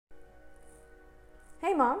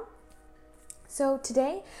Hey Mom! So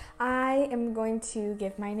today I am going to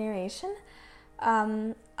give my narration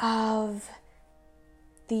of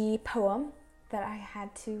the poem that I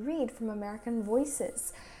had to read from American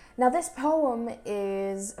Voices. Now this poem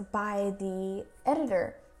is by the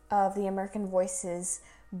editor of the American Voices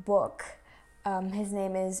book. His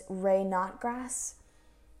name is Notgrass.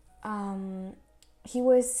 He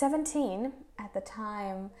was 17 at the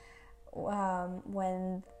time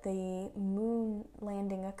when the moon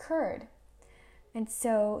landing occurred. And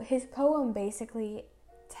so his poem basically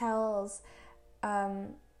tells,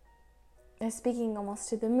 speaking almost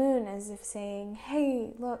to the moon, as if saying,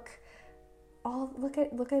 "Hey, look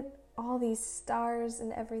at all these stars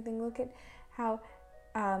and everything. Look at how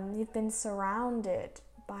you've been surrounded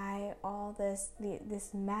by all this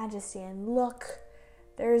majesty, and look,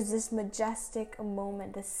 there's this majestic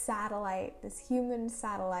moment, this human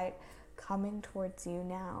satellite coming towards you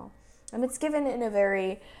now." And it's given in a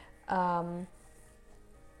very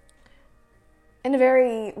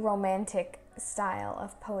romantic style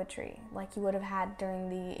of poetry, like you would have had during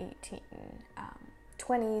the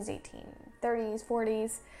 1820s, 1830s,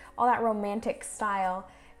 40s. All that romantic style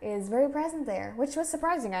is very present there, which was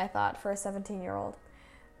surprising, I thought, for a 17-year-old,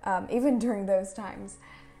 even during those times.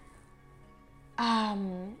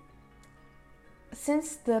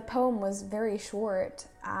 Since the poem was very short,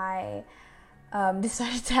 I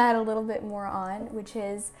decided to add a little bit more on, which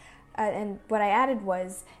is, and what I added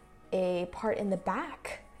was a part in the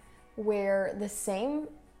back where the same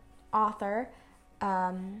author,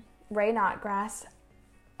 Ray Notgrass,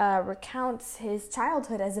 recounts his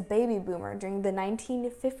childhood as a baby boomer during the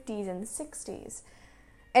 1950s and 60s.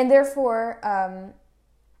 And therefore,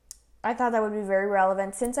 I thought that would be very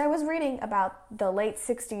relevant since I was reading about the late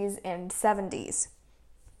 60s and 70s.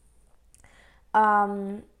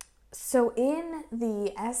 So in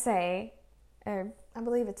the essay, or I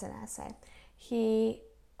believe it's an essay,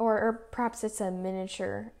 or perhaps it's a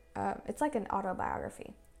miniature, it's like an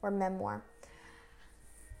autobiography or memoir.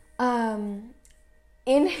 In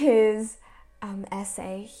his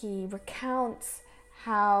essay, he recounts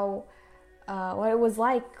how what it was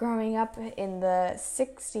like growing up in the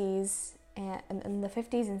 60s and in the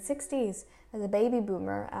 50s and 60s as a baby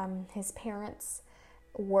boomer. His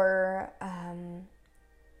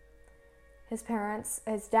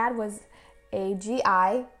dad was a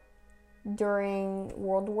GI during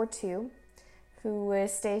World War II who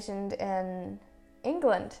was stationed in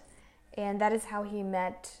England, and that is how he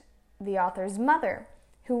met the author's mother,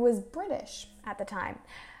 who was British at the time.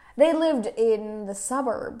 They lived in the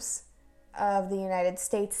suburbs of the United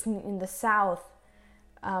States in the South.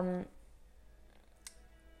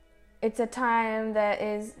 It's a time that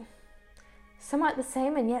is somewhat the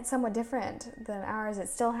same and yet somewhat different than ours. It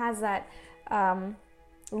still has that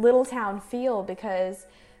little town feel because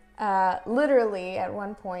literally at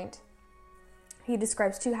one point he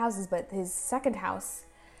describes two houses, but his second house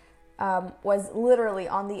was literally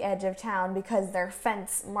on the edge of town because their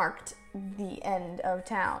fence marked the end of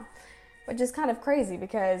town, which is kind of crazy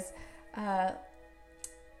because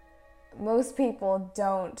most people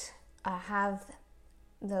don't have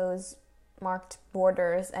those marked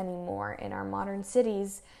borders anymore in our modern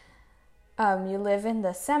cities. You live in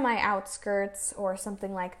the semi-outskirts or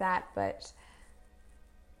something like that, but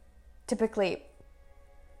typically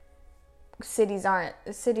cities or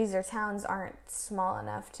towns aren't small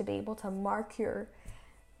enough to be able to mark your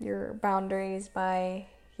boundaries by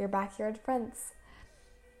your backyard fence.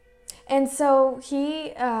 And so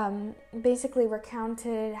he basically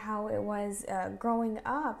recounted how it was growing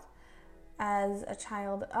up as a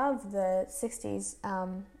child of the 60s,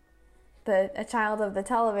 a child of the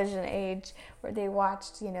television age, where they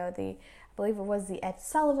watched, I believe it was the Ed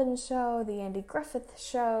Sullivan Show, the Andy Griffith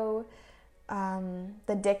Show,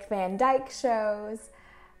 the Dick Van Dyke shows,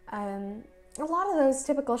 a lot of those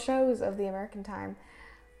typical shows of the American time.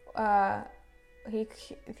 He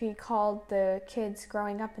called the kids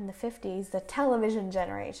growing up in the 50s the television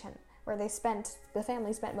generation, where the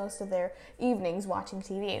family spent most of their evenings watching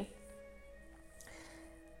TV.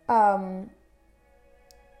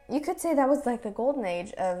 You could say that was like the golden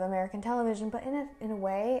age of American television, but in a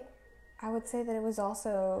way, I would say that it was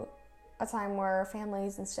also a time where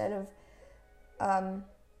families, instead of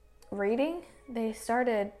reading, they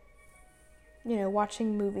started,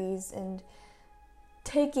 watching movies and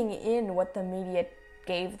taking in what the media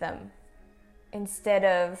gave them instead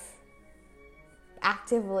of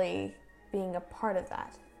actively being a part of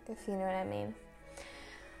that, if you know what I mean.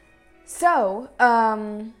 So,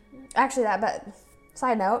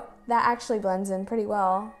 side note, that actually blends in pretty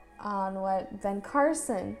well on what Ben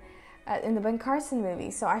Carson in the Ben Carson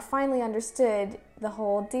movie. So I finally understood the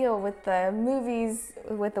whole deal with the movies,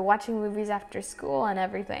 with the watching movies after school and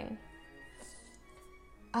everything.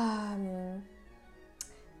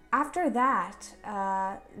 After that,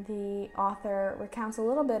 the author recounts a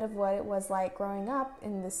little bit of what it was like growing up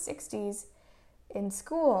in the 60s in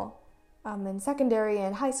school, in secondary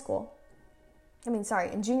and high school. In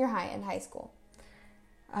junior high and high school.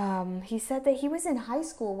 He said that he was in high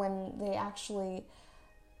school when they actually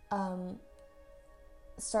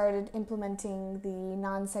started implementing the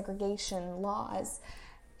non-segregation laws.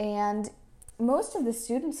 And most of the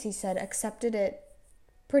students, he said, accepted it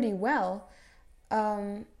pretty well.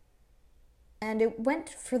 And it went,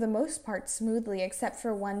 for the most part, smoothly, except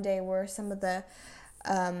for one day where some of the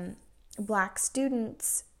black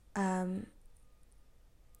students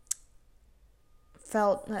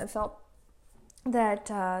felt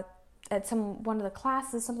that at one of the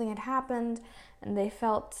classes something had happened, and they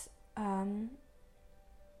felt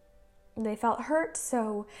hurt,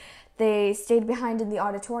 so they stayed behind in the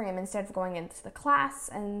auditorium instead of going into the class.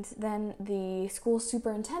 And then the school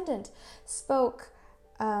superintendent spoke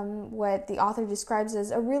what the author describes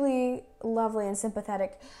as a really lovely and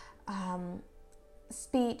sympathetic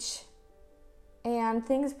speech, and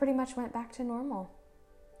things pretty much went back to normal.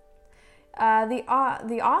 The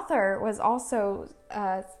author was also,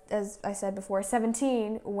 as I said before,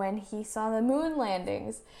 17 when he saw the moon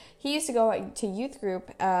landings. He used to go to youth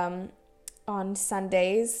group on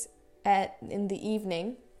Sundays in the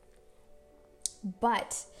evening,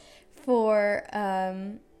 but for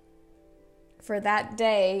that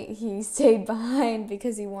day he stayed behind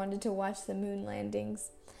because he wanted to watch the moon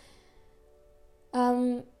landings.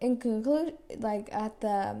 In conclude,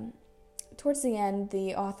 towards the end,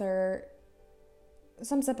 the author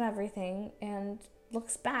sums up everything and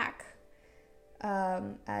looks back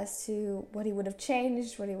as to what he would have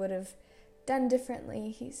changed, what he would have done differently.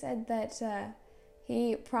 He said that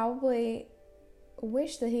he probably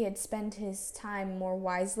wished that he had spent his time more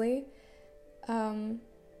wisely,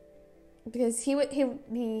 because he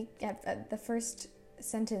the first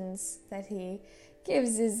sentence that he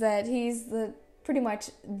gives is that he's pretty much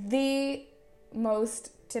the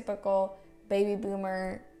most typical baby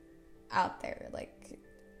boomer out there. Like,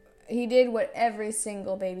 he did what every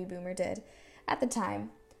single baby boomer did at the time.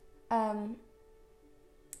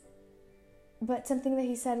 But something that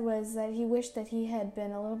he said was that he wished that he had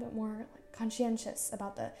been a little bit more conscientious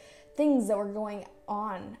about the things that were going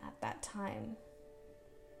on at that time.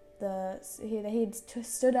 He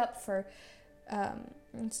stood up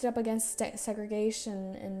against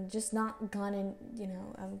segregation and just not gone in,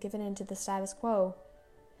 given into the status quo.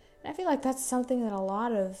 And I feel like that's something that a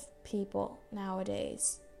lot of people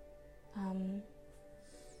nowadays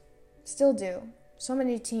still do. So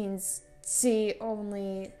many teens see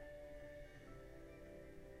only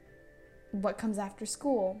what comes after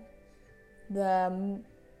school, the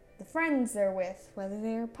friends they're with, whether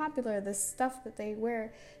they're popular, the stuff that they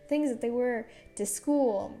wear, things that they wear to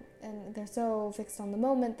school, and they're so fixed on the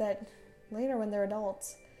moment that later when they're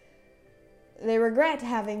adults, they regret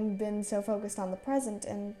having been so focused on the present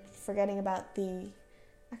and forgetting about the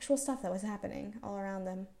actual stuff that was happening all around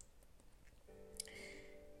them.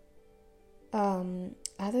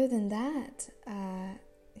 Other than that,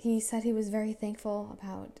 he said he was very thankful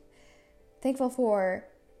for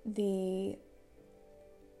the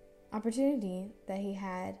opportunity that he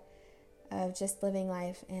had of just living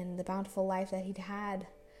life and the bountiful life that he'd had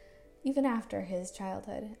even after his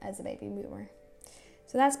childhood as a baby boomer.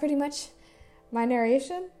 So that's pretty much my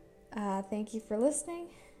narration. Thank you for listening,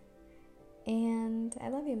 and I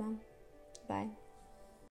love you, Mom. Bye.